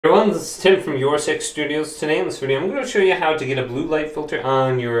Everyone, this is Tim from Your Six Studios. Today in this video I'm going to show you how to get a blue light filter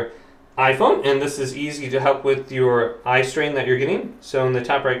on your iPhone, and this is easy to help with your eye strain that you're getting. So in the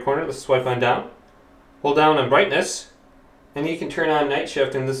top right corner, let's swipe on down, hold down on brightness, and you can turn on night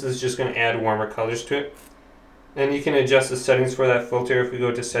shift, and this is just going to add warmer colors to it. And you can adjust the settings for that filter. If we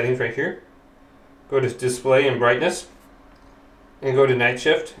go to settings right here, go to display and brightness, and go to night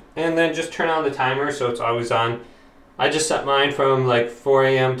shift, and then just turn on the timer so it's always on. I just set mine from like 4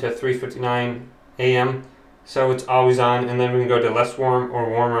 a.m. to 3:59 a.m. so it's always on, and then we can go to less warm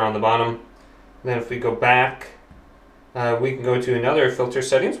or warmer on the bottom. And then if we go back, we can go to another filter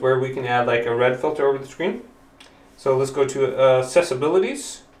settings where we can add like a red filter over the screen. So let's go to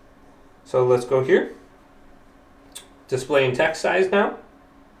accessibilities. So let's go here. Display and text size now.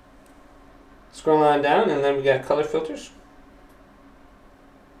 Scroll on down, and then we got color filters.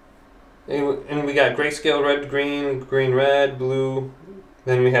 And we got grayscale, red, green, green, red, blue.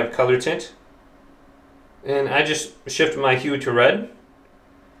 Then we have color tint. And I just shift my hue to red.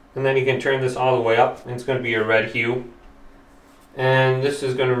 And then you can turn this all the way up, and it's going to be a red hue. And this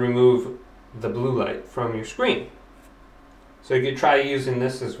is going to remove the blue light from your screen. So you could try using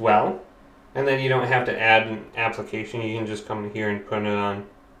this as well. And then you don't have to add an application. You can just come in here and put it on.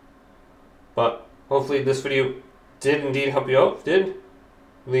 But hopefully this video did indeed help you out. If it did,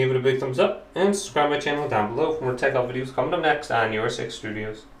 leave it a big thumbs up and subscribe to my channel down below for more tech out videos coming up next on Your Six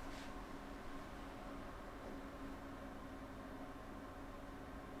Studios.